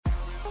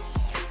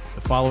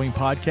The following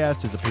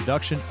podcast is a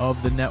production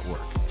of the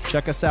network.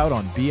 Check us out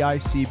on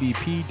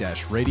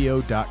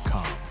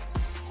bicbp-radio.com.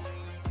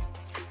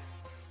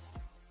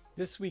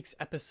 This week's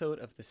episode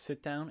of The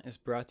Sit Down is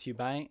brought to you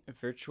by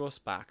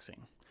Virtuos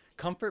Boxing.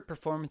 Comfort,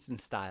 performance, and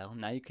style.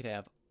 Now you could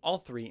have all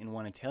three in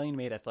one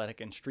Italian-made athletic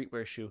and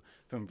streetwear shoe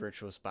from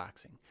Virtuos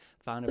Boxing.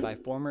 Founded by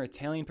former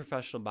Italian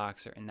professional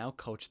boxer and now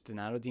coach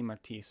Donato Di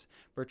Martise,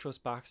 Virtuos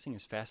Boxing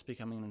is fast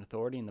becoming an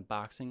authority in the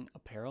boxing,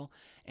 apparel,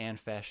 and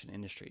fashion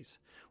industries.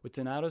 With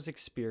Donato's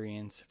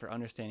experience for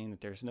understanding that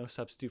there's no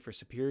substitute for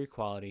superior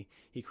quality,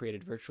 he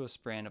created Virtuos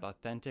brand of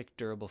authentic,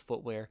 durable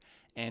footwear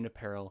and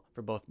apparel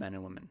for both men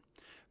and women.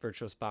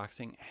 Virtuos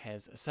Boxing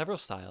has several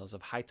styles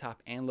of high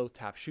top and low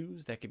top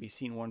shoes that can be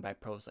seen worn by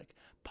pros like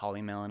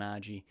Paulie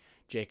Malignaggi,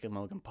 Jake and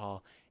Logan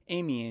Paul,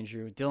 Amy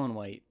Andrew, Dylan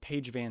White,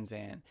 Paige Van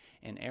Zandt,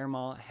 and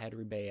Ermal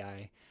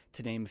Hadribai,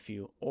 to name a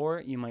few. Or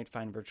you might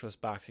find Virtuos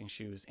Boxing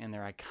shoes and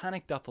their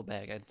iconic duffel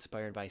bag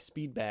inspired by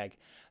Speed Bag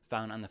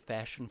found on the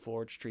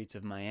fashion-forward streets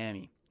of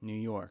Miami, New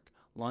York,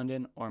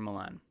 London, or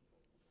Milan.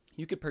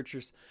 You could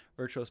purchase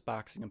Virtuos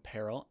Boxing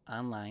apparel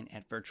online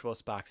at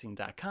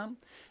virtuosboxing.com.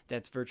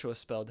 That's Virtuos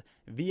spelled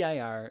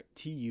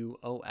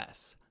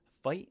V-I-R-T-U-O-S.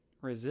 Fight,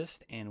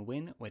 resist, and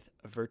win with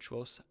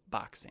Virtuos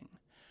Boxing.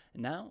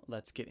 Now,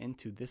 let's get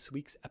into this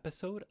week's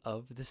episode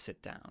of The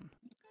Sit Down.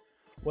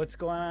 What's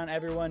going on,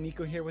 everyone?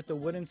 Nico here with the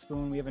Wooden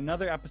Spoon. We have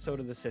another episode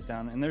of The Sit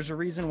Down, and there's a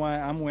reason why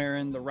I'm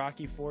wearing the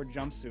Rocky IV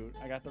jumpsuit.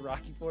 I got the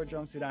Rocky IV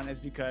jumpsuit on is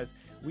because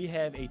we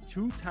have a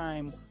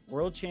two-time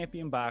world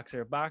champion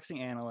boxer,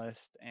 boxing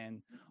analyst,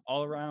 and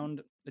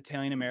all-around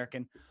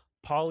Italian-American,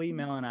 Paulie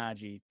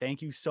Malignaggi.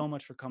 Thank you so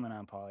much for coming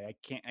on, Paulie. I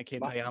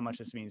can't tell you how much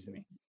this means to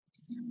me.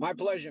 My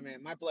pleasure,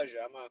 man. My pleasure.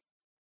 I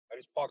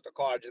just parked the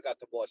car. I just got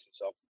to Boston,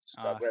 so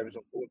Awesome. grabbing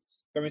some food.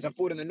 Grabbing some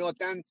food in the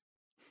North End.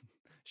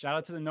 Shout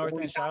out to the North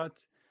End. Shout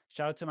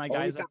out to my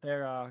guys up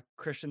there,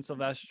 Christian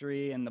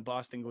Silvestri and the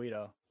Boston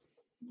Guido.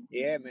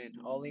 Yeah, man.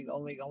 Only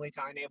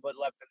Thai neighborhood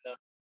left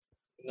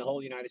in the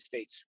whole United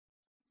States.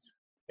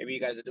 Maybe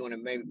you guys are doing it.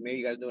 Maybe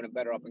you guys are doing it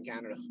better up in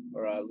Canada,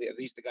 or at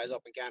least the guys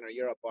up in Canada.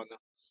 You're up on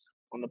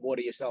the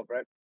border yourself,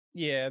 right?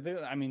 Yeah,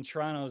 I mean,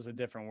 Toronto is a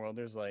different world.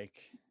 There's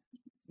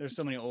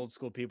so many old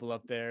school people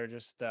up there.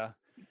 Just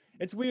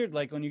it's weird.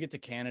 Like when you get to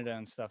Canada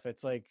and stuff,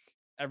 it's like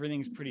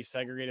everything's pretty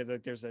segregated.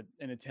 Like there's an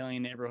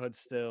Italian neighborhood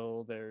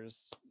still.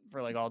 There's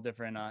for like all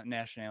different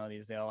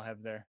nationalities. They all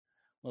have their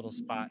little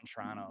spot in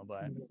Toronto.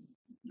 But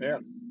yeah.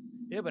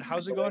 But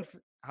how's it going?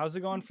 How's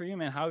it going for you,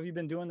 man? How have you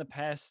been doing the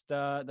past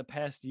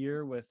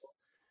year with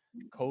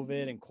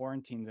COVID and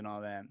quarantines and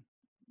all that?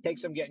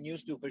 Takes some getting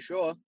used to for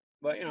sure,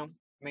 but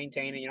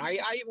maintaining. I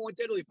even went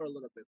to Italy for a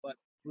little bit, but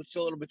it was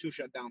still a little bit too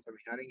shut down for me.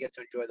 I didn't get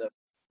to enjoy the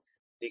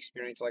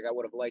experience like I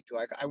would have liked to.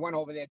 I went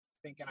over there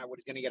thinking I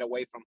was going to get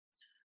away from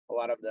a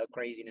lot of the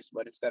craziness,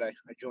 but instead I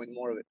joined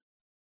more of it.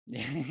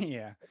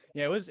 Yeah.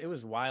 It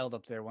was wild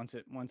up there once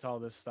all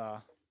this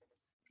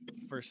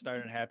first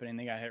started happening.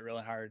 They got hit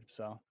really hard.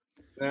 So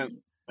yeah.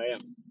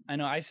 I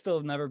know I still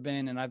have never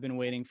been, and I've been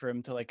waiting for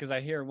him to because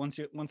I hear once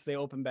they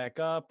open back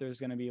up,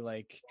 there's going to be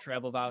like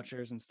travel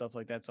vouchers and stuff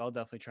like that. So I'll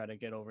definitely try to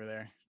get over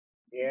there.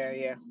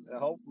 Yeah.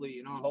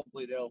 Hopefully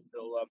they'll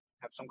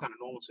have some kind of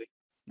normalcy.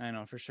 I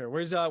know for sure.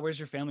 Where's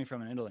your family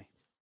from in Italy?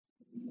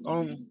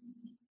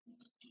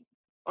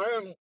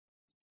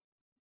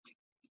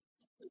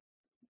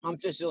 I'm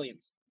Sicilian.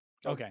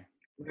 Okay.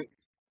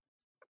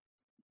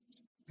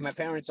 My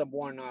parents are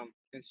born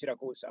in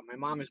Siracusa. My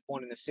mom is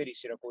born in the city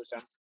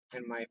Siracusa,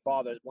 and my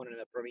father is born in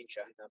the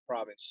provincia, in the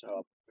province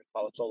of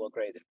Palazzolo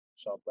Crede.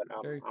 So, but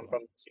Cool. I'm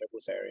from the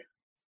Siracusa area.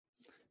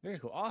 Very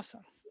cool.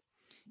 Awesome.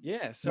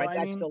 Yeah. So my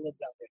dad still lives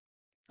out there.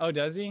 Oh,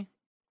 does he?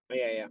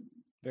 Yeah.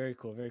 Very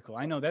cool. Very cool.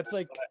 I know that's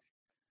like.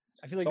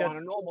 I feel like so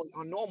on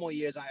normal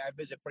years I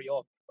visit pretty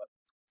often, but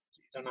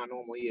these are not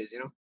normal years,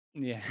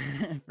 Yeah,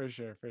 for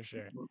sure.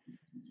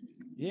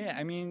 Yeah,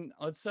 I mean,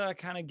 let's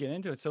kind of get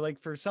into it. So,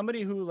 like, for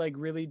somebody who like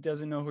really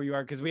doesn't know who you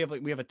are, because we have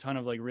a ton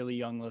of like really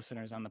young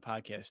listeners on the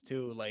podcast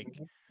too. Like,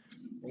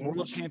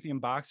 world champion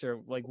boxer.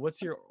 Like,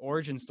 what's your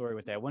origin story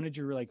with that? When did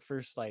you like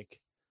first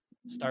like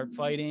start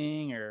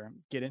fighting or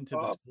get into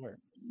the sport?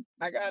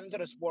 I got into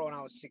the sport when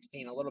I was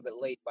 16, a little bit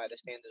late by the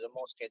standards of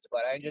most kids,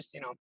 but I just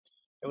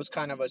it was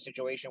kind of a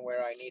situation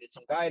where I needed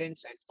some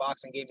guidance, and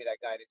boxing gave me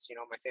that guidance.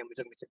 My family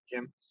took me to the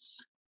gym.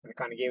 And it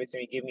kind of gave it to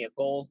me, gave me a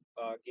goal,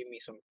 gave me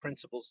some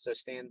principles to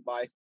stand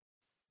by.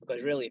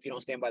 Because really, if you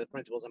don't stand by the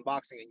principles in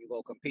boxing and you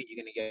go compete,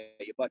 you're going to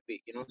get your butt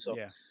beat, So,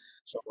 yeah.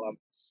 So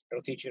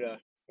it'll teach you to,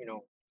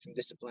 some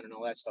discipline and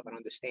all that stuff, and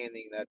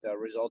understanding that the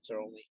results are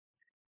only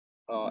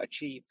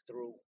achieved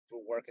through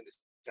work and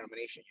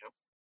determination,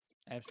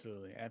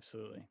 Absolutely.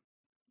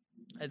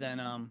 And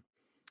then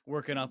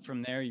working up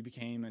from there, you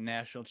became a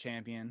national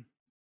champion.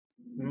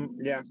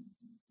 Yeah.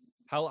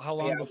 How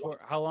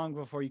long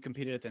before you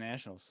competed at the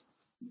nationals?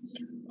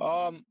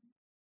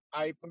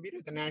 I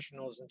competed at the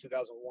nationals in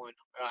 2001.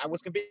 I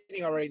was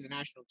competing already in the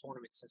national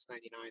tournament since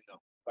 '99,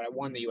 though. But I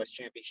won the U.S.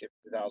 championship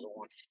in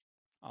 2001.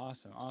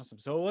 Awesome.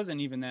 So it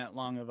wasn't even that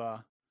long of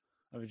a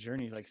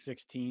journey, like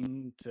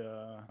 16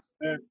 to.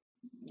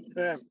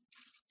 Yeah.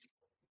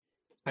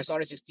 I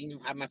started 16,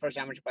 had my first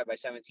amateur fight by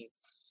 17.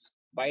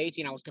 By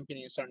 18, I was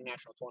competing in certain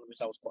national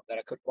tournaments that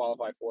I could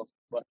qualify for.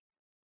 But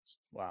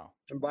Wow.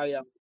 by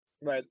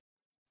by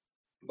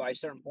by a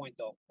certain point,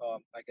 though,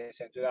 like I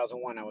said, in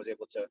 2001, I was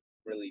able to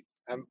really,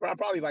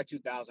 probably by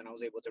 2000, I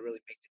was able to really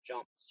make the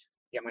jump,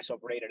 get myself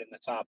rated in the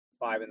top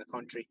 5 in the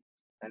country,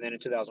 and then in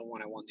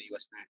 2001, I won the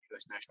U.S.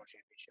 National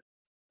Championship.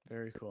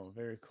 Very cool.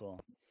 Very cool.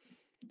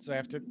 So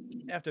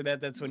after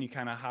that, that's when you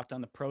kind of hopped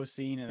on the pro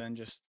scene and then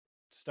just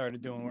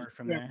started doing work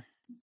from Yeah,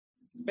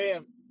 there. yeah.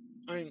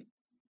 I mean,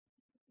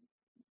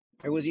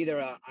 it was either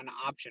an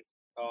option.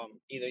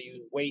 Either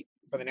you wait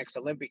for the next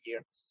Olympic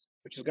year,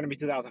 which is going to be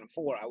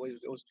 2004. It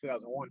was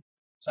 2001,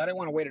 so I didn't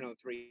want to wait another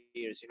 3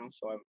 years, you know.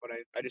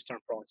 I just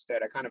turned pro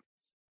instead. I kind of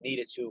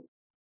needed to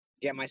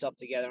get myself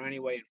together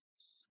anyway and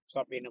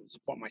start being able to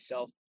support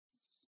myself.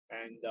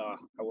 And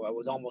I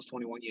was almost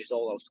 21 years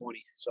old. I was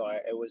 20, so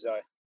it was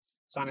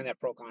signing that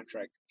pro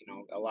contract, you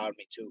know, allowed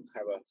me to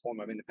have a form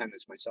of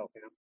independence myself,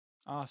 you know.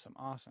 Awesome.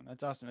 Awesome.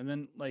 That's awesome. And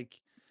then like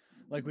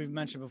we've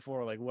mentioned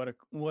before, like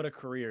what a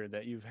career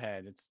that you've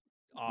had. It's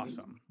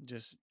awesome.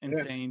 Just Yeah.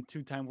 insane,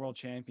 two-time world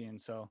champion.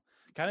 So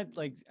kind of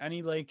like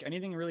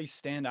anything really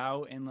stand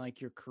out in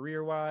like your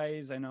career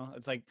wise? I know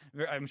it's like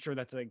I'm sure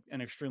that's like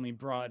an extremely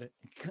broad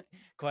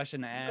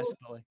question to ask,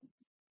 but like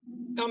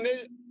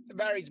It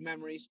varies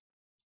memories,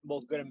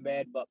 both good and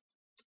bad, but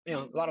you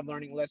know, a lot of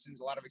learning lessons,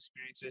 a lot of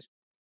experiences,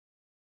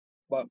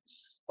 but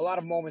a lot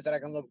of moments that I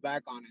can look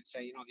back on and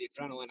say, you know, the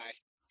adrenaline I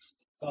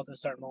felt in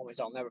certain moments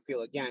I'll never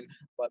feel again.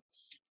 But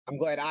I'm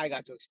glad I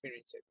got to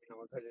experience it, you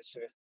know, because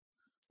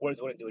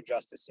words wouldn't do it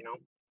justice, you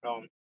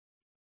know.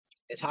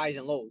 It's highs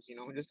and lows, you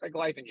know, just like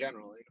life in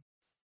general. You know,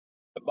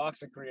 the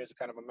boxing career is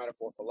kind of a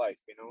metaphor for life,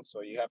 you know.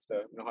 So you have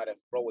to know how to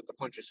roll with the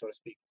punches, so to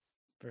speak.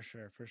 for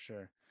sure, for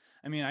sure.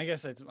 I mean, I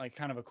guess it's like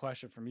kind of a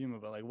question from you,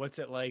 but like what's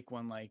it like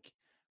when like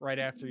right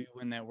after you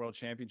win that world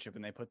championship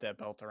and they put that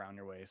belt around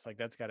your waist? Like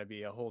that's got to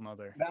be a whole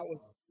nother. That was,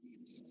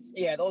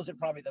 yeah, those are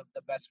probably the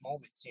best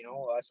moments, you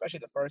know, especially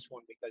the first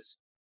one because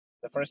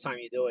the first time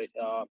you do it,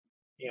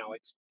 you know,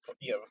 it's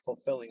you're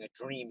fulfilling a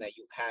dream that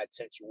you had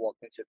since you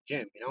walked into the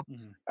gym. You know,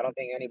 Mhm. I don't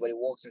think anybody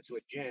walks into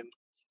a gym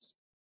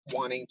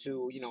wanting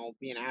to, you know,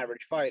 be an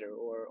average fighter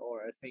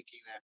or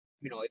thinking that,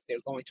 you know, if they're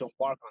going to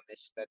embark on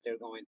this, that they're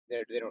going,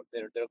 their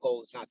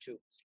goal is not to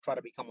try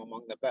to become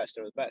among the best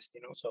or the best.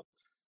 You know,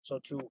 so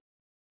to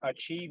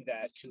achieve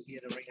that, to hear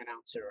the ring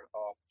announcer,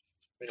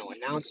 you know,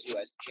 announce you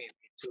as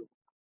champion,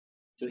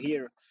 to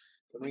hear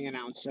the ring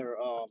announcer,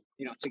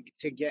 you know,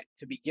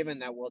 to be given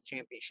that world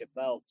championship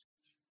belt,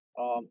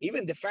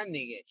 even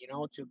defending it, you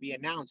know, to be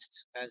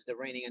announced as the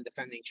reigning and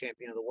defending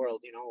champion of the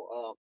world, you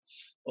know,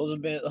 those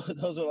have been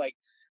those are like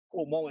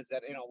cool moments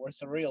that you know were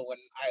surreal when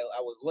I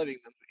was living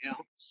them, you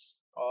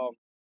know,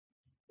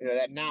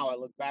 that now I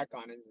look back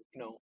on as you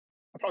know,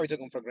 I probably took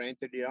them for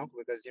granted, you know,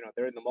 because you know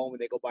they're in the moment,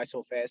 they go by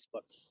so fast,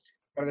 but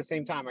at the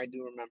same time, I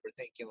do remember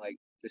thinking like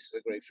this is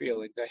a great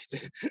feeling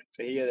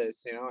to hear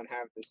this, you know, and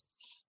have this,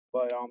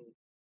 but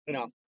you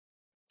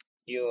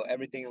know,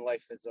 everything in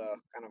life is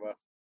kind of a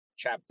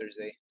chapters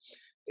they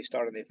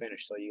start and they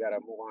finish. So you got to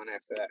move on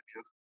after that.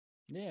 You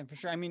Yeah, for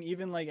sure. I mean,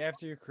 even like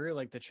after your career,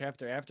 like the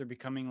chapter after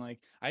becoming like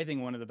I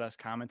think one of the best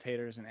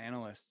commentators and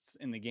analysts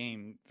in the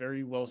game,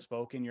 very well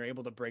spoken. You're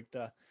able to break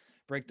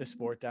the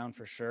sport down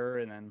for sure,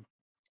 and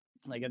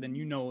then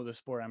you know the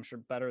sport I'm sure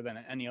better than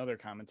any other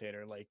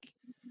commentator. Like,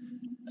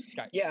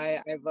 got Yeah,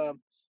 I've it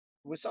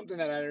was something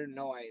that I didn't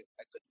know I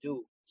could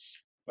do,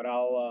 but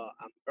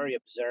I'm very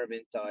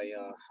observant. I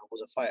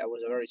was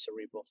a very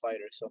cerebral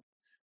fighter, so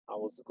I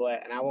was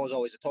glad, and I was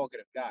always a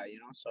talkative guy, you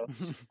know. So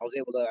I was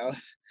able to,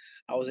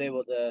 I was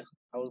able to,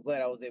 I was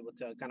glad I was able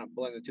to kind of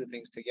blend the two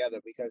things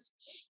together because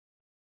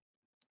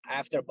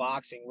after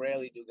boxing,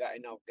 rarely do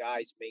enough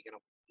guys make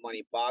enough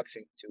money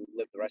boxing to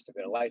live the rest of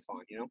their life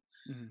on, you know.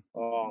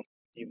 Mhm.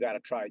 You've got to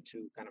try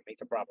to kind of make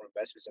the proper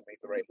investments and make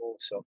the right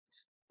moves. So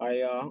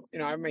you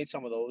know, I've made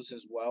some of those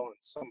as well, and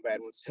some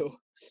bad ones too.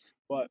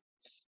 But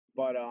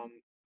but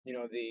you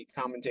know, the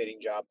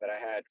commentating job that I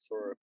had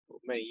for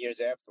many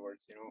years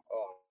afterwards, you know,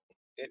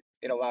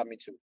 it allowed me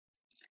to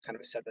kind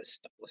of set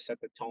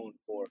the tone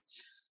for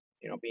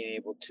you know being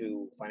able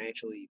to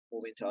financially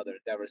move into other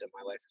endeavors in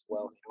my life as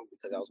well. You know,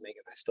 because I was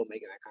still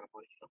making that kind of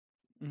money.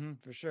 You know.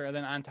 For sure. And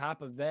then on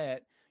top of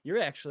that,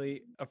 you're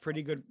actually a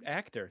pretty good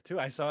actor too.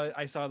 I saw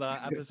the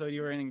episode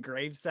you were in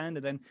Gravesend,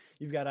 and then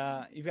you've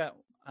got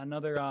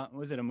another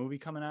was it a movie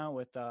coming out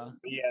with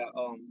Yeah.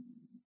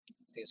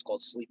 I think it's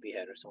called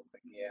Sleepyhead or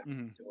something. Yeah.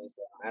 mhm. It was,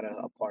 I had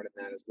a part in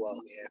that as well.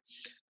 Yeah.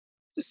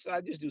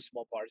 I just do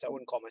small parts. I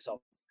wouldn't call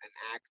myself an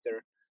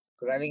actor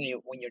because I think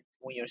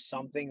when you're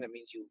something that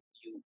means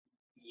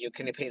you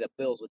can pay the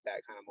bills with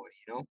that kind of money.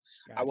 You know,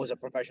 I was Gotcha.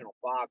 a professional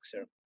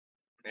boxer,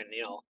 and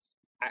you know,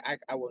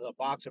 I was a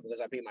boxer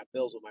because I paid my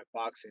bills with my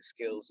boxing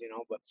skills. You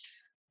know, but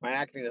my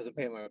acting doesn't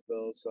pay my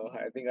bills, so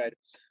I think I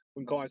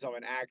wouldn't call myself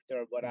an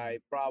actor, but Mhm. I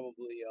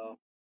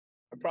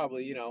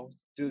probably you know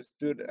do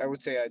it. I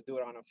would say I do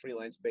it on a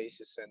freelance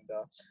basis, and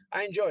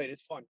I enjoy it.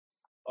 It's fun.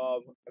 I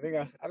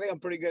think I'm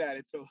pretty good at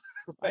it too.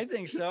 I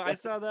think so. I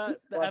saw but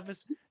the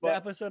but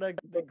episode of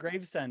the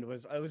Gravesend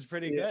was it was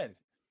pretty yeah, good.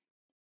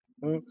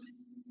 mm,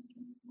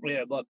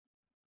 yeah, but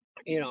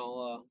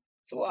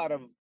it's a lot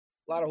of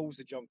hoops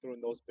to jump through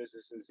in those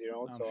businesses,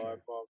 I'm So sure.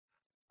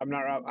 I'm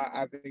not.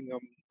 I think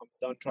I'm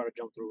done trying to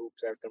jump through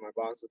hoops after my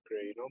boxing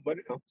career, But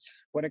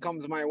when it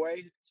comes my way,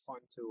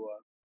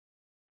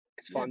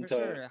 it's Yeah, fun for to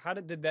sure. How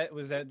did that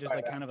was that just try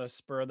like it out. kind of a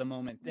spur of the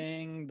moment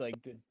thing?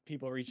 Like did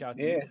people reach out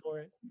to Yeah, you for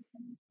it?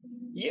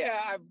 yeah.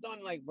 I've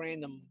done like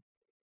random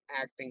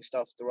acting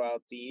stuff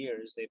throughout the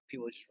years.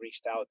 People just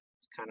reached out,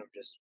 to kind of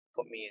just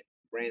put me in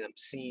random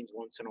scenes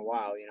once in a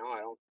while.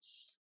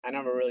 I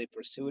never really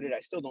pursued it. I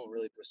still don't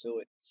really pursue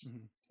it.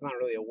 Hmm. It's not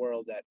really a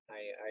world that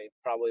I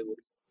probably would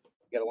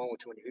get along with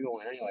too many people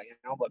in anyway.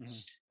 Hmm.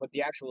 But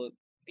the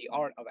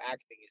art of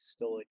acting is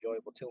still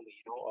enjoyable to me.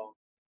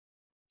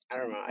 I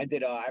don't know.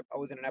 I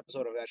was in an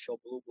episode of that show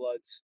Blue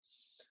Bloods.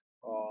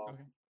 Um,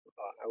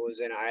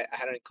 Okay. I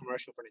had a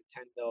commercial for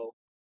Nintendo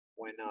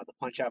when the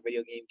Punch Out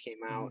video game came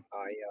out.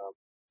 Hmm.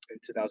 In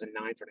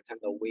 2009 for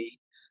Nintendo Wii.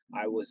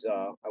 I was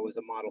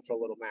a model for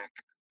Little Mac,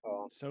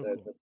 uh, So the,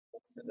 cool.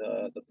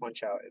 the the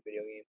Punch Out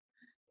video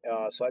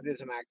game. So I did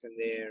some acting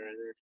there, and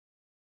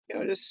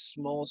then just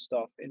small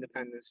stuff,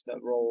 independent stuff,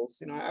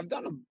 roles. I've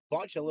done a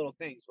bunch of little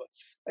things, but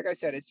like I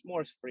said, it's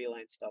more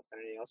freelance stuff than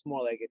anything else.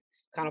 More like it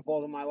kind of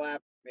falls in my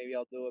lap. Maybe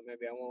I'll do it,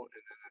 maybe I won't,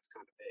 and then that's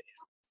kind of it.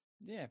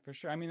 Yeah, for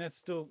sure. I mean, that's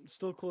still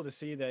cool to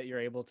see that you're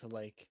able to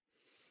like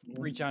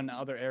reach Mhm. out in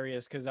other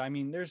areas because I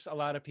mean, there's a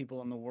lot of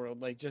people in the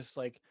world like just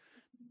like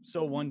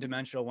so one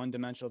dimensional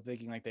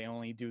thinking like they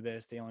only do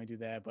this, they only do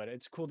that. But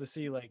it's cool to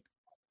see like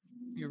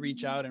you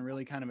reach out and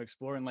really kind of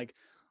explore and like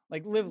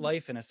live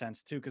life in a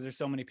sense too because there's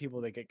so many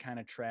people that get kind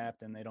of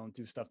trapped and they don't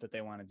do stuff that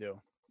they want to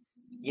do.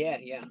 Yeah,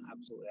 yeah,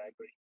 absolutely. I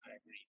agree. I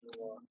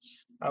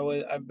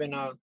agree. I've been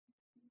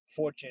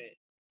fortunate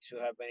to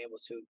have been able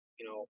to,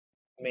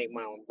 make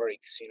my own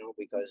breaks,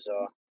 because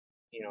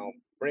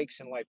breaks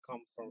in life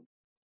come from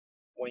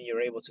when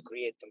you're able to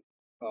create them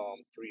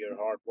through your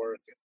hard work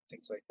and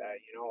things like that.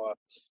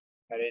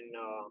 I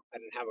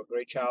didn't have a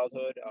great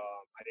childhood.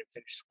 I didn't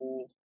finish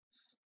school,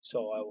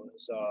 so I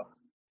was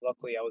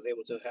luckily I was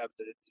able to have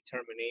the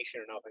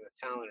determination enough and the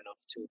talent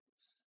enough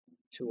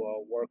to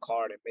work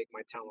hard and make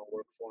my talent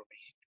work for me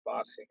in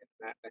boxing,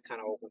 and that kind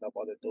of opened up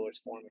other doors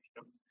for me.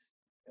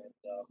 And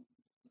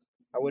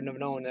I wouldn't have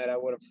known that I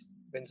would have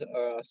been.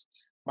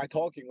 My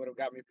talking would have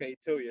got me paid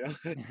too.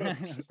 For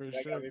That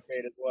got sure. me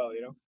paid as well.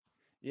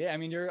 Yeah, I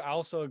mean, you're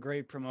also a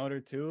great promoter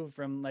too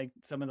from like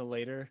some of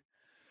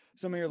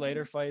your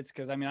later fights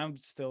because I mean,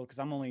 because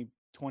I'm only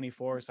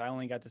 24, so I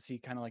only got to see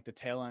kind of like the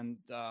tail end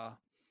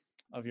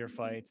of your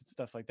fights and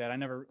stuff like that.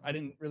 I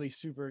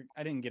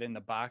didn't get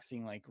into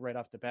boxing like right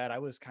off the bat. I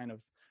was kind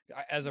of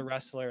as a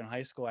wrestler in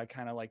high school, I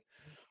kind of like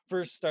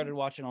first started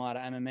watching a lot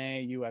of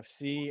MMA,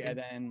 UFC, and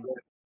then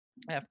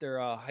after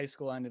high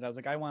school ended, I was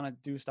like, I want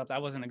to do stuff. I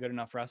wasn't a good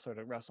enough wrestler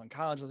to wrestle in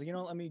college. I was like,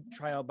 let me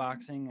try out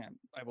boxing.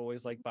 I've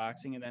always liked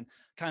boxing, and then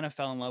kind of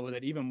fell in love with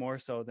it even more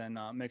so than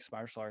mixed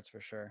martial arts for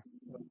sure.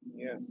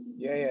 Yeah,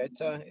 yeah.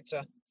 It's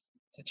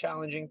a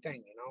challenging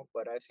thing,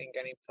 But I think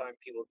anytime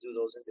people do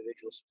those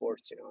individual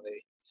sports,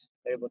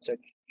 they're able to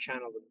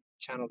channel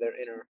their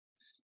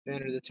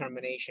inner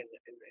determination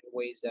in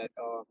ways that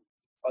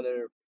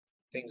other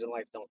things in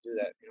life don't do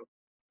that.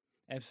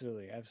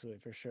 Absolutely, absolutely,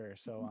 for sure.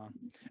 So,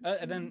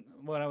 and then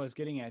what I was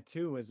getting at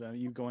too was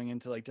you going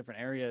into like different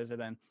areas,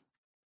 and then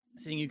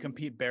seeing you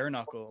compete bare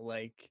knuckle,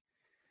 like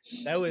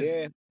that was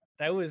Yeah,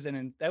 that was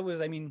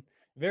I mean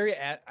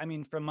I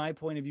mean from my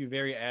point of view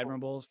very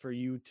admirable for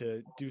you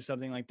to do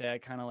something like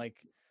that, kind of like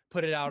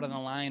put it out on the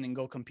line and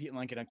go compete in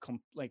like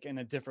like in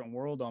a different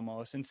world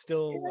almost, and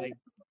still yeah, like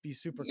be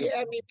super yeah.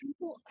 I competitive. mean,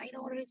 people. I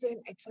know what it is.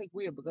 It's like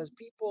weird because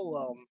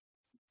people.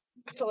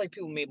 I feel like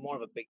people made more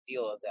of a big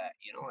deal of that.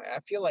 I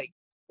feel like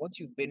once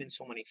you've been in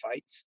so many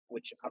fights,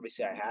 which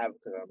obviously I have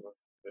because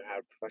I've had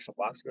a professional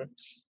boxer,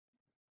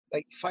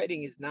 like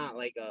fighting is not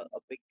like a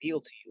big deal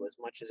to you as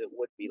much as it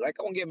would be. Like,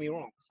 don't get me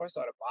wrong. Before I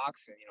started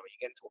boxing, you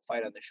get into a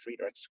fight on the street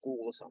or at school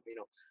or something.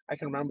 I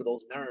can remember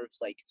those nerves,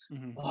 like,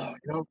 Hmm.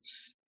 oh,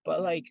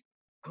 But like,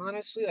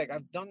 honestly, like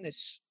I've done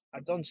this.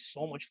 I've done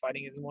so much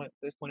fighting at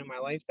this point in my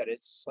life that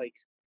it's like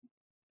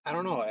I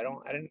don't know. I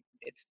didn't.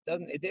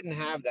 It didn't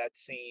have that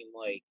same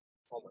like.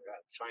 Oh my God,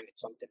 trying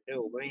something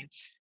new. I mean,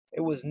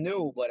 it was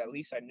new, but at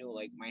least I knew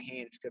like my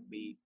hands could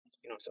be,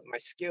 so my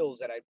skills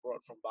that I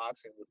brought from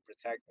boxing would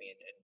protect me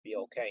and be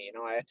okay.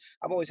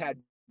 I've always had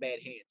bad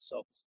hands,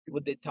 so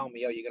people did tell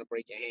me, "Oh, you're gonna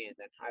break your hand,"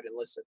 and I didn't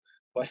listen.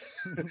 But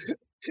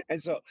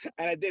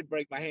and I did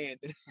break my hand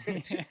in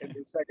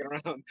the second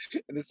round.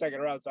 In the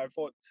second round, so I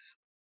fought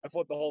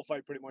the whole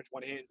fight pretty much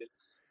one handed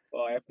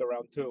after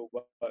round two.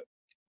 But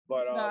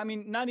No, I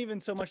mean not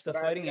even so much the but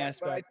I fighting but I,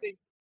 but I aspect.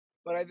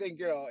 think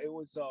it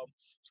was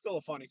still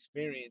a fun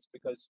experience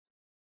because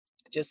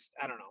just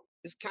I don't know.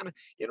 It's kind of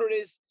it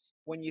is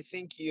when you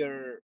think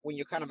when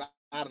you're kind of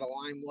out of the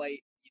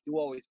limelight, you do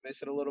always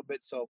miss it a little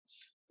bit. So,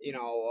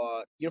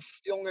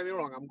 don't get me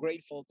wrong. I'm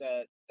grateful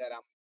that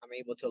I'm I'm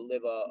able to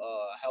live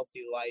a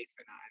healthy life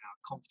and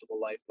a comfortable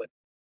life. But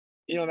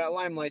that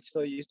limelight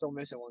you still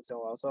miss it once in a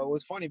while. So it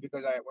was funny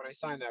because when I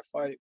signed that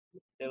fight,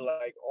 it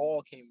like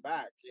all came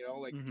back.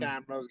 Like Mm-hmm.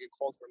 cameras, get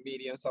calls from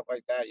media and stuff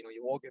like that. You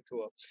walk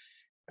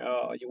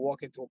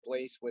into a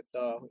place with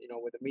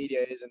where the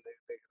media is and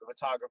the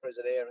photographers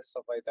are there and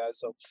stuff like that.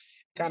 So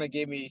kind of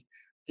gave me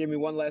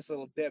one last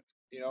little dip,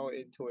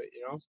 into it.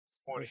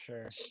 It's For funny.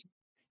 sure.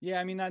 Yeah,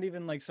 I mean, not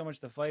even like so much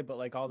the fight, but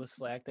like all the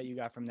slack that you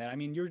got from that. I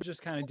mean, you were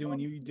just kind of doing,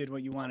 you did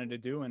what you wanted to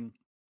do, and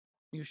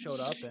you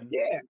showed up, and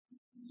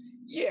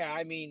Yeah.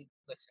 I mean,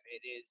 listen,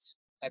 it is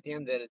at the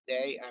end of the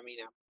day. I mean,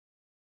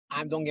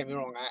 I'm don't get me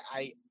wrong.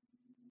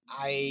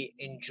 I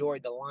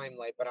enjoyed the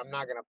limelight, but I'm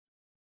not gonna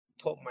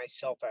put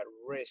myself at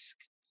risk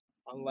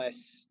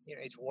unless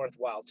it's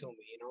worthwhile to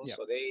me. yeah.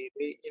 So they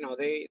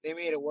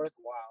made it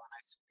worthwhile, and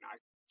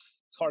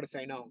it's hard to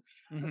say no.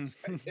 Mm-hmm.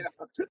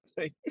 It's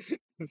like,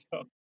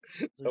 so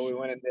For we sure.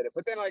 went and did it.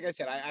 But then, like I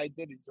said, I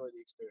did enjoy the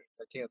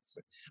experience.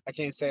 I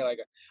can't say like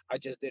I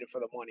just did it for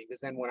the money,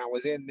 because then when I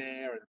was in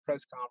there and the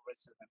press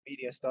conference and the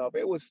media stuff,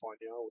 it was fun.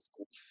 It was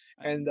cool,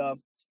 and the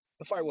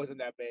fight wasn't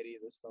that bad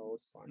either, so it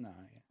was fun. No,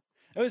 yeah.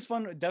 It was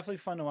fun, definitely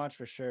fun to watch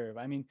for sure.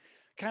 I mean,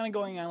 kind of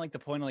going on like the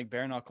point of like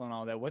bare knuckle and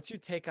all that. What's your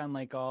take on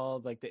like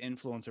all like the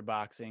influencer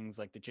boxings,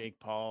 like the Jake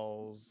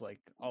Pauls, like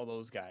all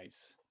those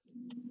guys?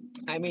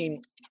 I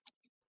mean,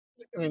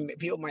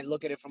 people might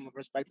look at it from a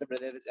perspective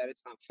that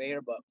it's not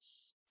fair, but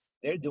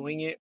they're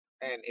doing it,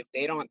 and if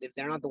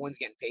they're not the ones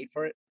getting paid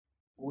for it,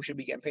 who should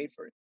be getting paid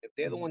for it? If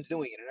they're the Mm-hmm. ones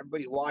doing it and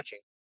everybody's watching,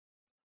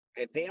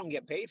 if they don't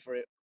get paid for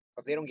it,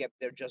 if they don't get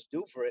their just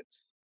due for it,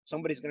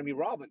 somebody's going to be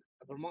robbing.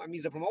 It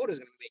means the promoter's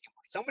going to be making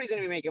money. Somebody's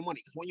going to be making money,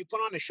 because when you put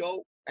on a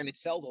show and it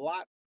sells a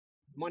lot,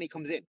 money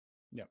comes in.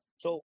 Yeah.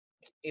 So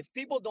if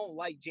people don't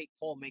like Jake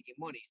Paul making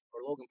money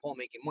or Logan Paul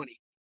making money,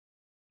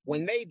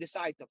 when they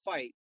decide to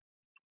fight,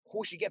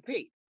 who should get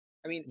paid?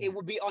 I mean, Yeah. it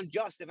would be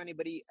unjust if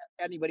anybody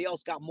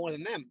else got more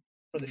than them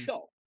for the Mm-hmm.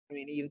 show. I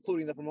mean,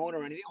 including the promoter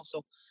or anything else.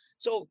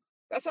 So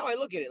that's how I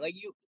look at it. Like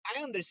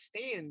I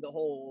understand the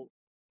whole.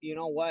 You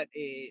know what?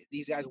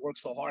 These guys work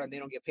so hard and they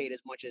don't get paid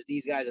as much as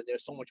these guys, and they're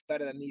so much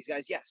better than these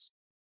guys. Yes,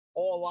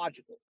 all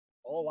logical,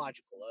 all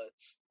logical.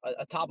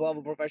 A top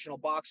level professional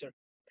boxer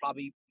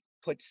probably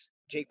puts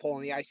Jake Paul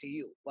in the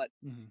ICU, but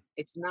Mm-hmm.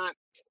 it's not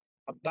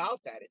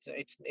about that. It's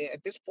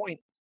at this point,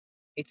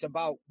 it's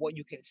about what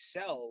you can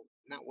sell,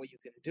 not what you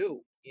can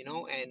do.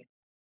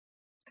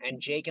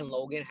 And Jake and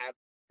Logan have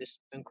this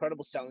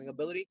incredible selling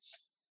ability,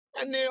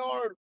 and they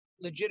are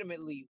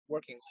legitimately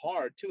working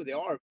hard too. They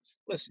are.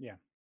 Listen, Yeah.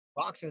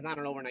 boxing is not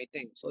an overnight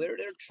thing, so they're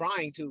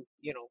trying to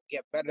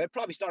get better. They're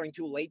probably starting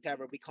too late to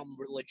ever become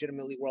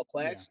legitimately world Yeah.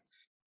 class,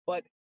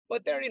 but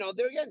they're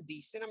they're getting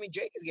decent. I mean,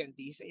 Jake is getting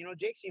decent.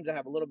 Jake seems to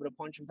have a little bit of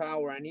punching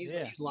power, and he's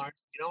Yeah. learned.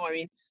 I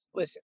mean,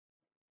 listen,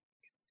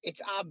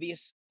 it's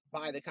obvious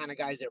by the kind of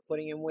guys they're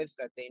putting him with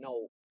that they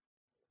know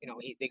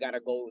they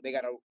gotta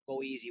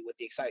go easy with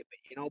the excitement,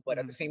 but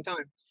at Mm-hmm. the same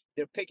time,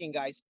 they're picking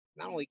guys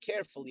not only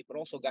carefully but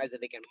also guys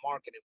that they can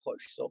market and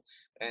push,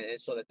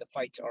 and so that the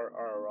fights are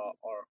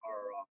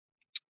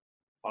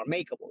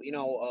makeable.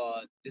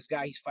 This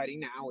guy he's fighting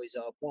now is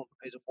a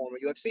former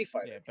UFC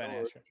fighter. Yeah. Ben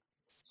Askren.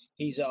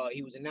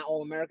 He was an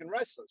All-American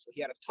wrestler, so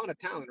he had a ton of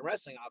talent in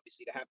wrestling,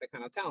 obviously, to have that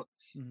kind of talent.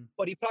 Mm-hmm.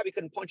 But he probably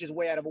couldn't punch his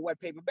way out of a wet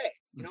paper bag,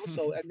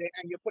 So and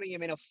you're putting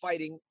him in a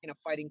fighting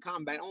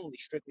combat only,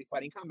 strictly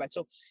fighting combat.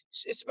 So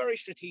it's very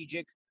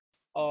strategic.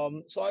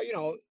 So I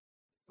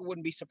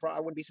wouldn't be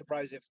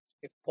surprised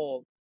if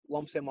Paul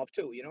lumps him up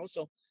too.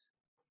 So,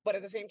 but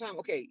at the same time,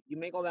 okay, you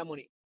make all that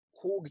money.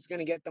 Who's going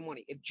to get the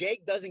money? If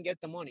Jake doesn't get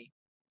the money,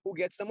 who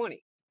gets the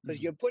money? Because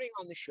Mm-hmm. you're putting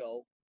on the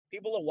show,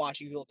 people are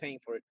watching, people are paying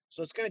for it,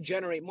 so it's going to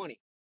generate money.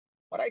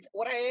 What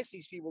I ask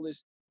these people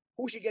is,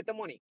 who should get the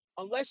money?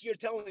 Unless you're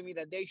telling me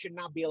that they should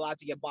not be allowed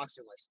to get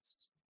boxing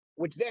licenses,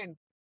 which then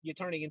you're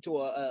turning into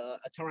a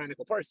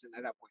tyrannical person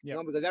at that point,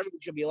 Yep. because everybody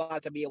should be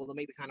allowed to be able to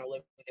make the kind of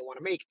living they want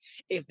to make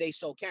if they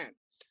so can.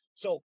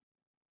 So,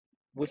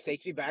 which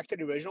takes me back to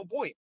the original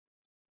point.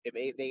 If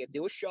they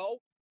do a show,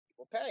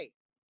 people pay.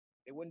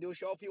 They wouldn't do a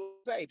show if people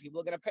pay.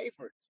 People are going to pay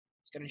for it.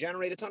 It's going to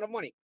generate a ton of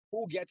money.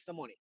 Who gets the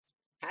money?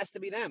 Has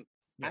to be them.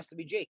 Yep. Has to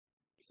be Jake,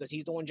 because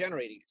he's the one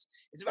generating it.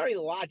 It's very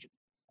logical.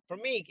 For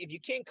me, if you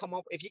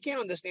can't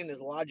understand this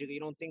logic, or you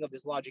don't think of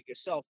this logic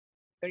yourself,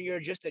 then you're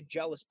just a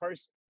jealous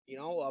person.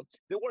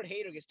 The word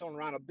hater gets thrown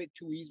around a bit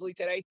too easily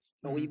today.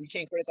 Mm-hmm. We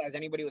can't criticize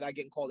anybody without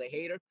getting called a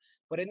hater.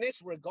 But in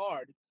this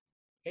regard,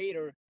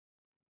 hater,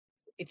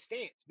 it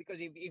stands, because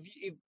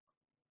if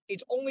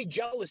it's only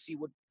jealousy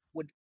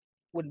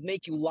would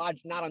make you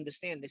not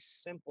understand this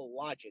simple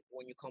logic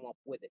when you come up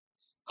with it.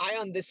 I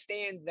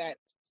understand that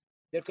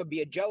there could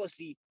be a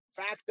jealousy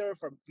factor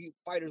for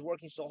fighters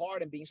working so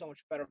hard and being so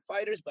much better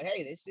fighters, but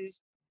hey, this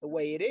is the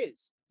way it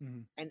is.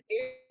 Mm-hmm. And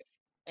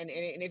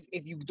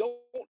if you don't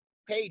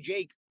pay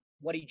Jake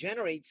what he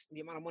generates,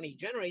 the amount of money he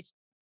generates,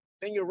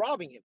 then you're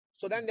robbing him.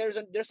 So then there's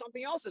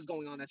something else that's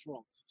going on that's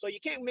wrong. So you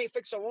can't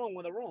fix a wrong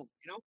with a wrong.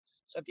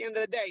 So at the end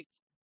of the day,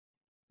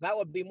 That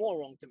would be more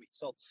wrong to me.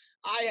 So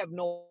I have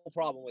no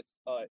problem with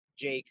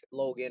Jake,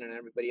 Logan, and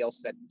everybody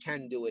else that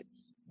can do it,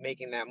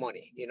 making that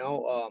money.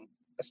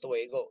 That's the way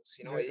it goes.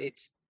 Very,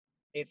 It's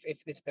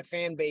if the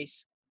fan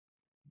base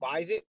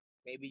buys it,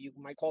 maybe you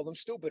might call them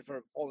stupid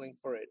for falling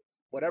for it.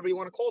 Whatever you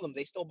want to call them,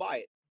 they still buy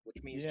it, which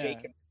means yeah,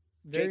 Jake and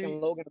very,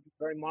 Logan are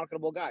very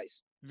marketable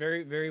guys.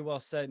 very, very well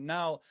said.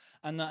 Now,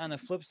 on the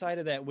flip side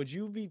of that, would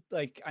you be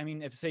like, I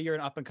mean, if say you're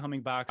an up and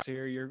coming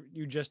boxer,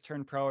 you just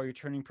turned pro or you're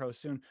turning pro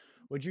soon,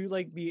 would you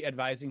like be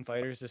advising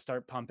fighters to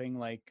start pumping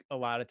like a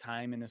lot of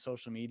time into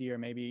social media or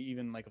maybe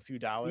even like a few Yeah,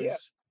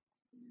 dollars?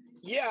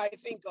 yeah. I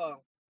think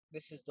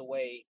this is the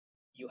way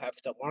you have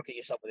to market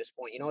yourself at this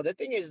point. The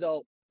thing is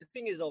though,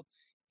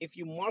 if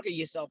you market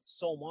yourself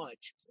so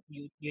much,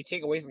 you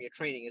take away from your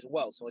training as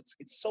well. So it's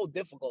so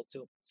difficult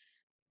to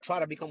try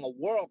to become a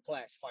world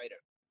class fighter,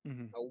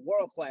 Hmm. a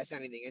world class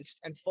anything,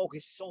 and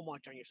focus so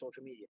much on your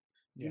social media.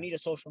 You Yeah, need a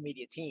social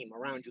media team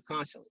around you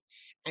constantly.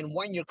 And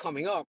when you're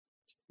coming up,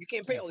 you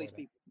can't pay can't all these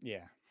afford that. people.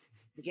 Yeah,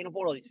 You can't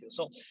afford all these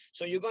people.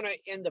 So you're gonna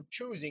end up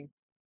choosing: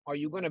 are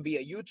you gonna be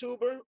a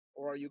YouTuber,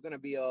 or are you gonna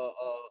be a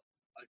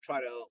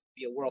try to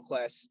be a world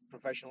class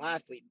professional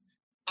athlete?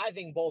 I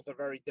think both are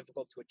very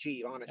difficult to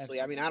achieve. Honestly,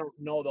 I absolutely. mean, I don't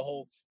know the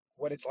whole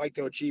what it's like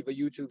to achieve a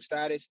YouTube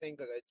status thing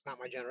because it's not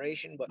my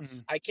generation, but Hmm.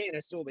 I can't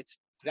assume it's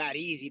that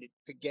easy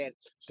to get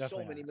so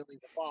Definitely many not.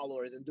 millions of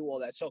followers and do all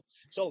that. So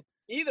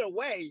either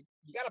way,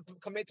 you got to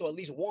commit to at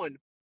least one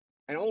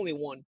and only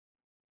one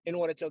in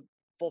order to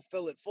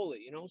fulfill it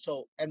fully,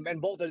 So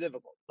and both are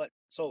difficult, but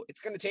so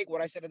it's going to take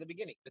what I said at the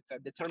beginning: the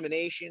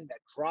determination, that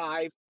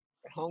drive,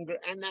 that hunger,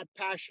 and that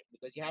passion,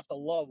 because you have to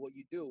love what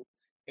you do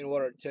in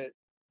order to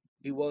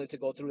be willing to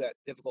go through that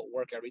difficult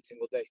work every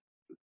single day.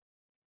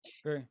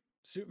 Very,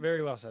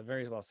 very well said.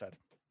 Very well said.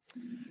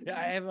 Yeah,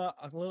 I have a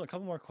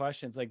couple more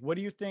questions. Like, what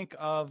do you think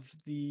of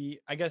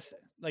I guess,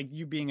 like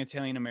you being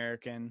Italian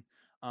American,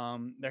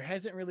 there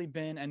hasn't really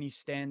been any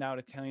standout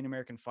Italian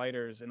American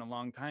fighters in a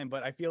long time,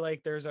 but I feel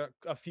like there's a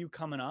few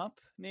coming up,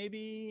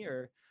 maybe,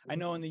 or I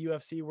know in the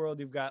UFC world,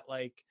 you've got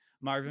like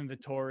Marvin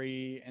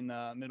Vittori in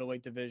the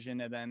middleweight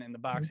division. And then in the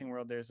boxing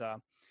world, there's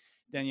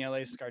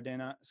Daniele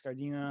Scardina.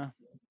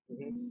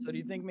 Mhm. So do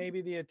you think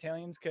maybe the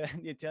Italians could,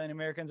 the Italian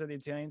Americans or the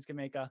Italians can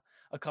make a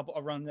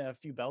run a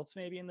few belts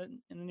maybe in the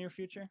near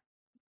future?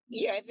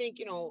 Yeah, I think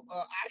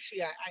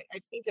actually, I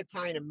think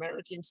Italian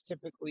Americans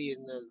typically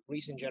in the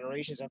recent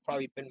generations have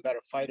probably been better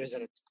fighters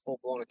than full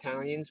blown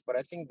Italians. But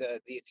I think the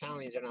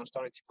Italians are now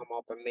starting to come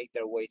up and make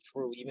their way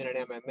through. Even in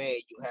MMA,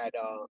 you had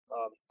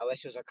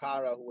Alessio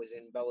Zakara, who was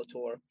in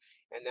Bellator,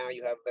 and now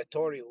you have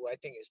Vettori, who I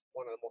think is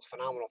one of the most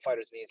phenomenal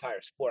fighters in the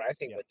entire sport. I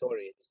think Yeah.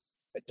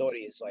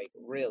 Vettori is like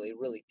really,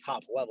 really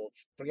top level.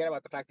 Forget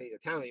about the fact that he's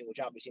Italian,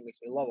 which obviously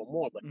makes me love him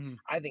more, but Mhm.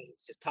 I think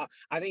he's just top.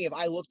 I think if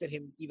I looked at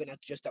him even as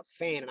just a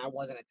fan and I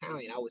wasn't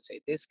Italian, I would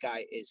say this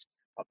guy is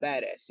a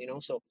badass.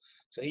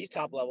 So he's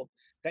top level.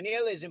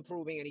 Daniele is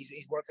improving and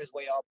he's working his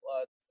way up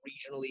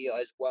regionally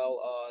as well.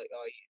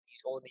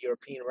 He's going the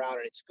European route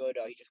and it's good.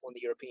 He just won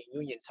the European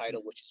Union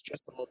title, which is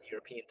just below the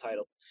European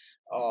title.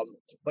 Um,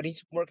 but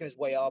he's working his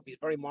way up. He's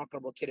a very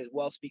marketable kid as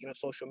well. Speaking of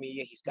social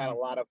media, Mhm. he's got a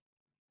lot of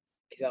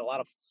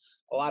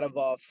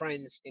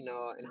friends in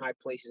high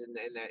places in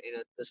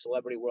the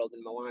celebrity world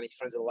in Milan. He's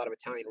friends with a lot of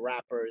Italian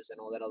rappers and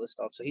all that other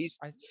stuff. So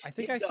I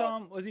think he's I saw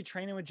him. Was he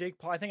training with Jake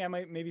Paul? I think I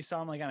might maybe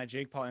saw him like on a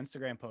Jake Paul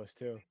Instagram post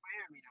too.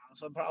 Miami now,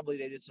 so probably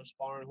they did some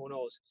sparring. Who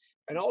knows?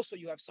 And also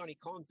you have Sonny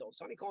Conto.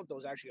 Sonny Conto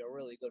is actually a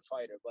really good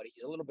fighter, but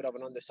he's a little bit of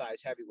an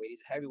undersized heavyweight.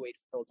 He's a heavyweight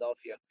in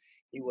Philadelphia.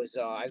 He was,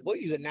 I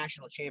believe, he was a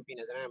national champion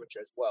as an amateur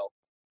as well.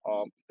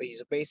 But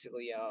he's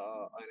basically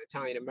an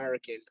Italian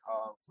American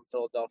from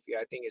Philadelphia.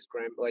 I think his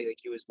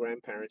his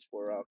grandparents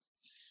were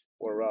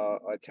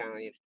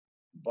Italian,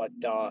 but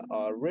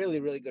really,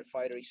 really good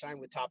fighter. He signed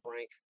with Top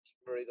Rank,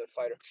 very good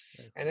fighter.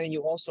 Very And cool. then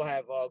you also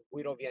have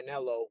Guido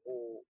Vianello,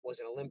 who was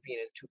an Olympian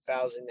in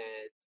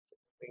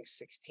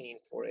 2016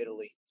 for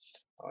Italy.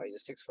 He's a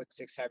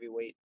 6'6"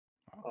 heavyweight.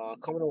 Wow.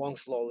 Coming along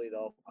slowly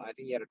though. I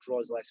think he had to draw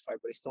his last fight,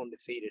 but he's still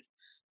undefeated.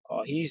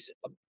 He's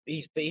a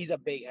big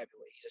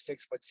heavyweight. He's a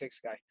 6'6"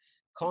 guy.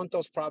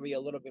 Conto's probably a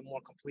little bit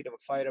more complete of a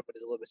fighter, but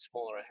is a little bit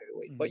smaller at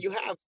heavyweight. But Mhm. you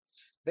have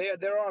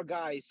there are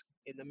guys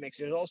in the mix.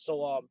 There's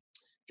also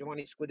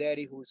Giovanni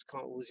Scudetti, who's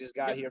just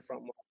got Yep. here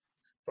from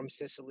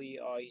Sicily.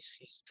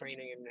 He's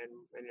training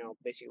and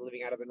basically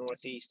living out of the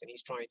Northeast, and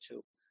he's trying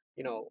to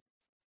you know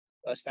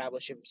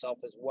establish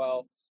himself as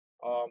well.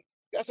 Um,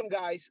 got some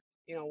guys.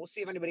 We'll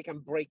see if anybody can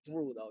break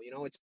through though.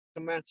 It's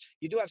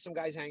you do have some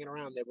guys hanging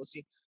around there. We'll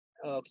see.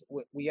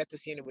 We yet to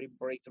see anybody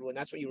break through, and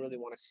that's what you really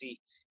want to see.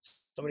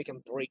 Somebody can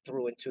break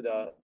through into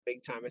the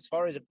big time. As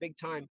far as a big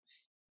time,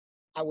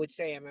 I would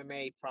say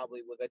MMA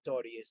probably with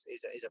Vettori is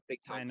a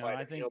big time I know. I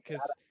fighter. think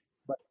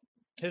But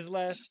because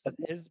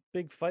His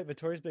big fight,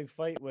 Vittoria's big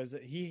fight was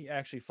he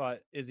actually fought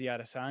Izzy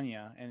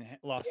Adesanya and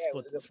lost Yeah, it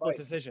was a good split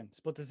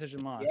fight.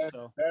 decision loss. Yeah,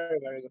 So very,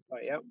 very good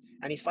fight. Yep.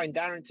 And he's fighting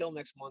Darren Till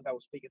next month. I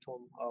was speaking to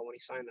him when he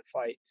signed the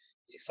fight.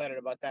 He's excited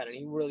about that, and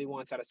he really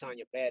wants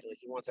Adesanya badly.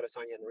 He wants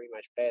Adesanya in the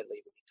rematch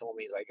badly. But he told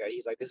me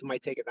he's like, this is my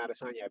ticket,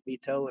 Adesanya. I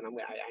beat Till, and I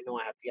know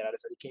I have to get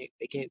Adesanya.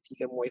 They can't take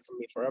him away from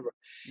me forever.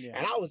 yeah,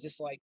 And I was just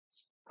like,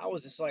 well,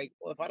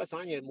 if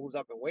Adesanya moves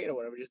up in weight or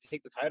whatever, just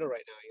take the title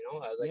right now. You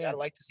know, I was like, yeah, I'd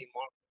like to see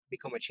Mark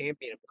become a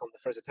champion and become the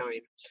first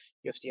Italian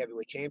UFC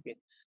heavyweight champion.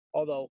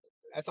 Although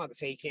that's not to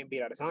say he can't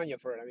beat Adesanya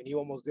for it. I mean, he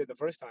almost did the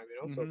first time, you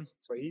know. hmm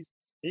So he's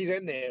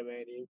in there,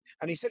 man.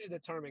 And he's such a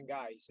determined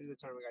guy. So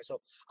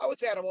I would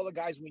say out of all the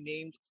guys we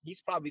named,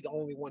 he's probably the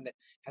only one that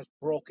has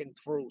broken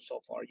through so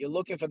far. You're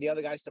looking for the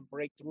other guys to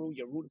break through.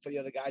 You're rooting for the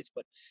other guys,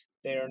 but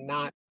they're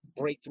not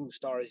breakthrough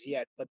stars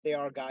yet. But they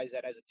are guys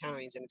that, as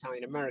Italians and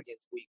Italian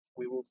Americans, we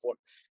root for.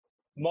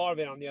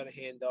 Marvin, on the other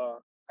hand,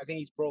 I think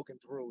he's broken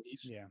through.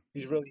 yeah.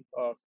 He's really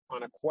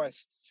on a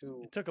quest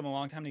to. It took him a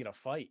long time to get a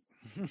fight.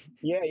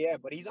 Yeah,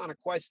 but he's on a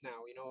quest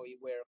now. You know,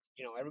 where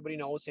everybody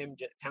knows him,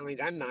 Italians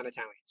and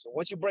non-Italians. So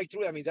once you break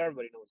through, that means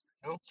everybody knows you.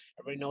 You know,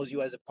 everybody knows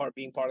you as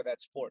being part of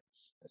that sport.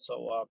 And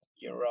so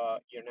you're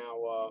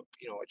now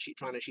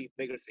trying to achieve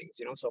bigger things.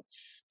 You know,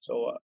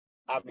 so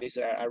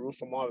obviously I root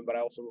for Marvin, but I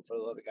also root for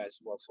the other guys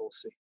as well. So we'll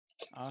see.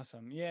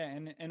 Awesome. Yeah,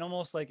 and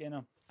almost like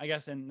I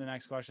guess in the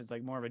next question it's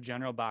like more of a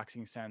general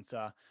boxing sense.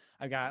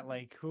 I got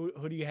like who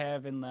do you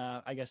have in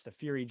the I guess the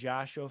Fury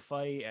Joshua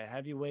fight at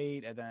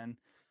heavyweight and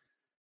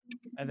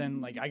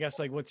then like I guess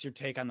like what's your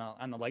take on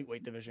the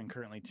lightweight division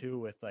currently too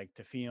with like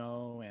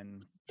Tefino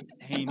and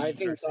I Haney,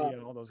 think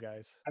Garcia, all those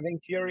guys. I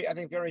think Fury. I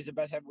think Fury's the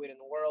best heavyweight in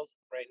the world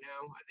right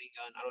now.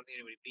 I don't think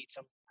anybody beats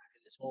him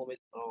in this moment.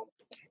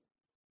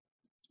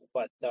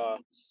 But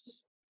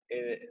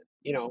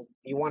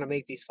you want to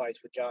make these fights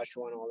with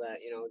Joshua and all that,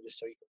 just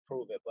so you can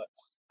prove it. But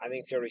I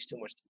think Fury's too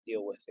much to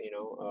deal with,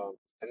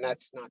 and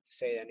that's not to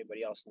say that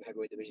anybody else in the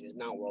heavyweight division is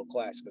not world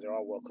class, because there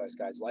are world class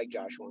guys like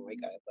Joshua and like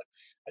that. But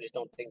I just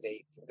don't think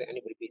that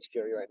anybody beats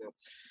Fury right now.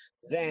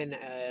 Then,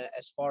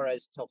 as far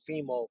as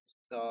Teofimo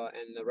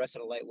and the rest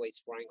of the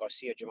lightweights, Ryan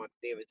Garcia, Gervonta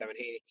Davis, Devin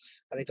Haney,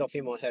 I think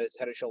Teofimo is head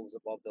and shoulders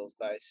above those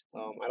guys. I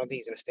don't think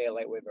he's going to stay at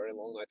lightweight very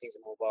long. I think he's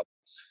going to move up.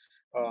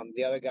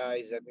 The other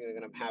guys, I think they're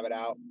going to have it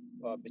out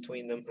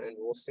between them, and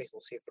we'll see.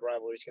 We'll see if the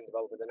rivalries can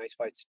develop into nice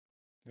fights.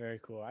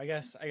 Very cool. I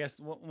guess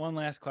one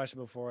last question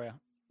before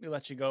we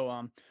let you go.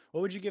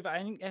 What would you give?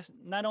 I guess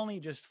not only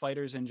just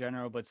fighters in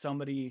general, but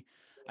somebody,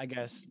 I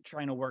guess,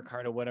 trying to work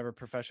hard at whatever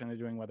profession they're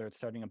doing, whether it's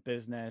starting a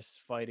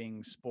business,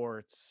 fighting,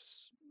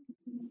 sports,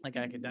 like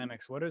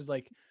academics. What is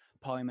like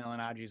Paulie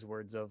Malignaggi's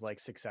words of like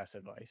success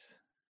advice?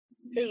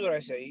 Here's what I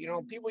say.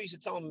 People used to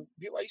tell them.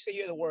 I used to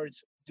hear the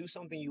words, "Do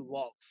something you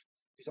love."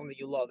 Do something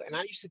you love, and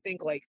I used to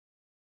think like,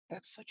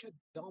 that's such a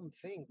dumb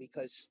thing,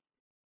 because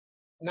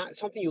not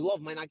something you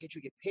love might not get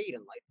paid in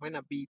life, might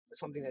not be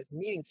something that's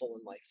meaningful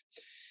in life.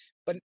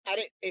 But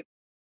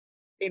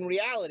in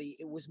reality,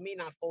 it was me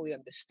not fully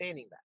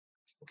understanding that.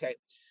 Okay,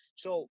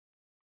 so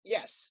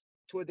yes,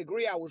 to a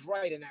degree, I was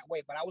right in that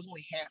way, but I was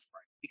only half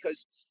right,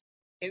 because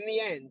in the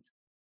end,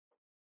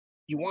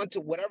 you want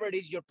to whatever it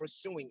is you're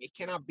pursuing, it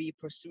cannot be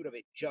pursuit of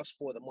it just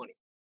for the money.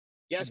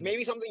 Yes,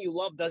 maybe something you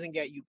love doesn't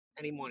get you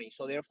any money,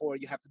 so therefore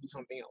you have to do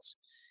something else.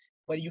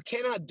 But you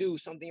cannot do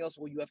something else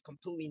where you have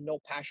completely no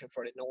passion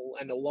for it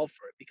and no love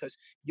for it, because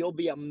you'll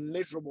be a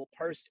miserable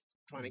person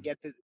trying to get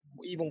this,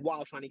 even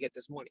while trying to get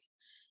this money.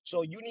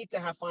 So you need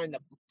to find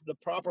the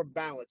proper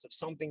balance of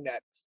something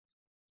that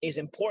is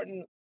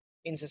important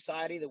in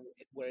society,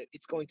 where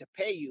it's going to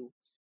pay you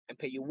and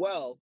pay you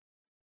well,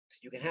 so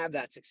you can have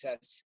that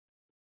success,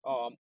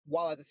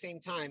 while at the same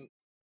time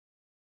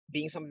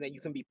being something that you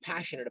can be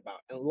passionate about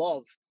and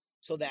love,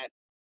 so that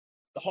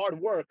the hard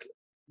work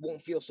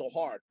won't feel so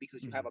hard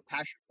because you have a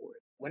passion for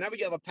it. Whenever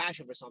you have a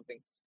passion for something,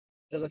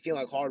 it doesn't feel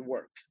like hard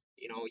work.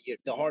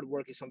 The hard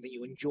work is something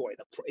you enjoy.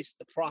 It's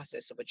the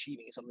process of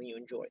achieving is something you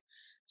enjoy.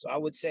 So I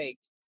would say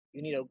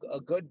you need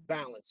a good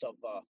balance of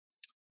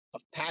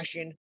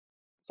passion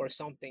for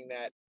something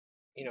that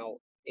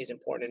is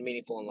important and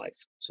meaningful in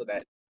life, so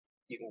that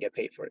you can get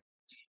paid for it.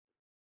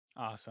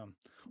 Awesome.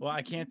 Well,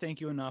 I can't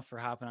thank you enough for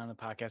hopping on the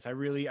podcast. I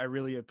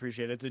really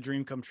appreciate it. It's a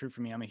dream come true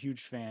for me. I'm a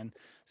huge fan,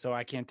 so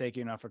I can't thank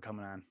you enough for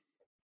coming on.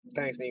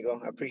 Thanks, Nico.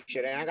 I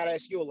appreciate it. And I got to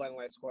ask you one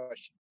last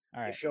question. All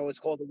Your right. show is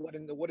called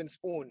the Wooden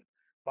Spoon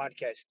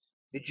podcast.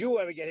 Did you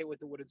ever get hit with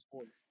the wooden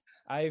spoon?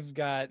 I've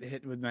got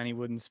hit with many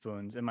wooden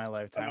spoons in my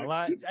lifetime. A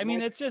lot. I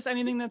mean, it's just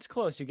anything that's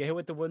close. You get hit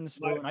with the wooden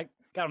spoon. I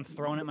got them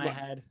thrown at my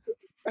head.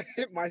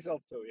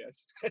 Myself too,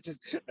 yes. I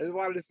just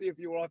wanted to see if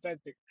you were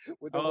authentic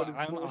with the wooden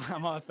spoon.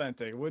 I'm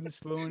authentic. Wooden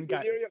spoon.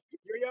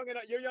 You're young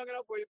enough. You're young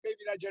enough where maybe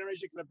that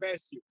generation can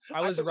embarrass you.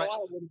 I was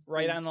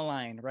right on the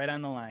line. Right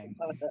on the line.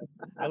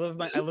 I lived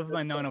with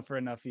my nonna for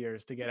enough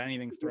years to get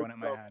anything thrown at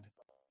my head.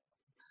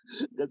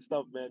 Good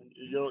stuff, man.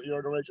 You're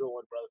an original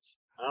one, brother.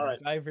 All right.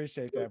 I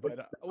appreciate that.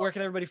 But where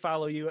can everybody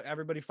follow you?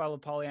 Everybody follow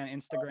Paulie on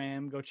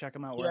Instagram. Go check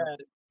him out.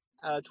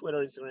 Yeah, Twitter,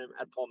 Instagram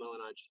at Paul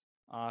Malignaggi.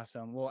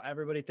 Awesome. Well,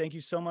 everybody, thank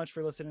you so much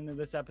for listening to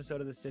this episode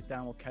of The Sit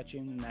Down. We'll catch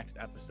you in the next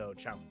episode.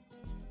 Ciao.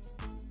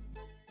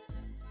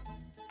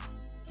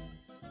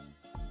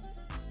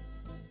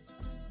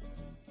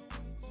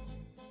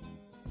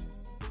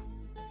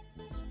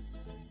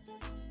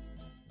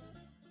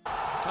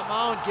 Come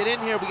on, get in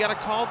here. We got to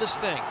call this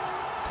thing.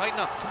 Tighten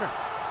up. Come here.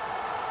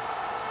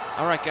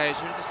 All right, guys,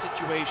 here's the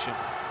situation.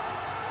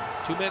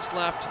 2 minutes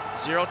left,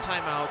 0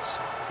 timeouts,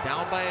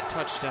 down by a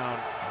touchdown.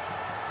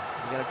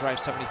 We got to drive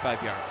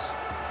 75 yards.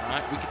 All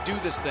right, we can do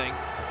this thing.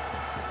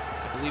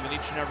 I believe in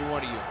each and every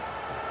one of you.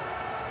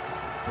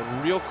 But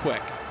real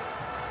quick,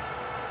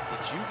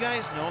 did you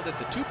guys know that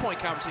the 2 Point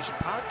Conversation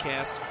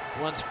podcast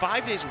runs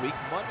 5 days a week,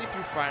 Monday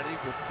through Friday,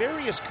 with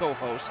various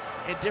co-hosts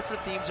and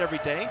different themes every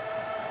day?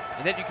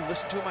 And then you can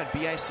listen to them on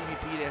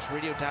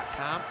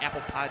bicbp-radio.com,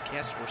 Apple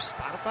Podcasts, or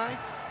Spotify.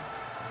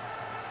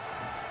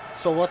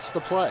 So what's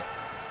the play?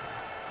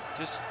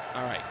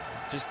 All right.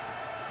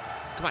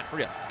 Come on,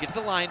 hurry up. Get to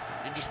the line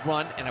and just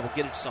run, and I will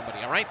get it to somebody,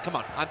 all right? Come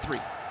on 3.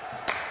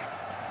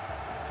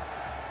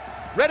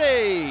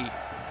 Ready.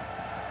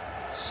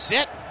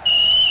 Set.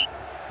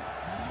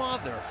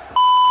 Mother.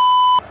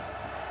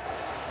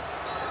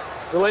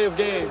 Delay of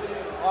game.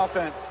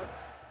 Offense.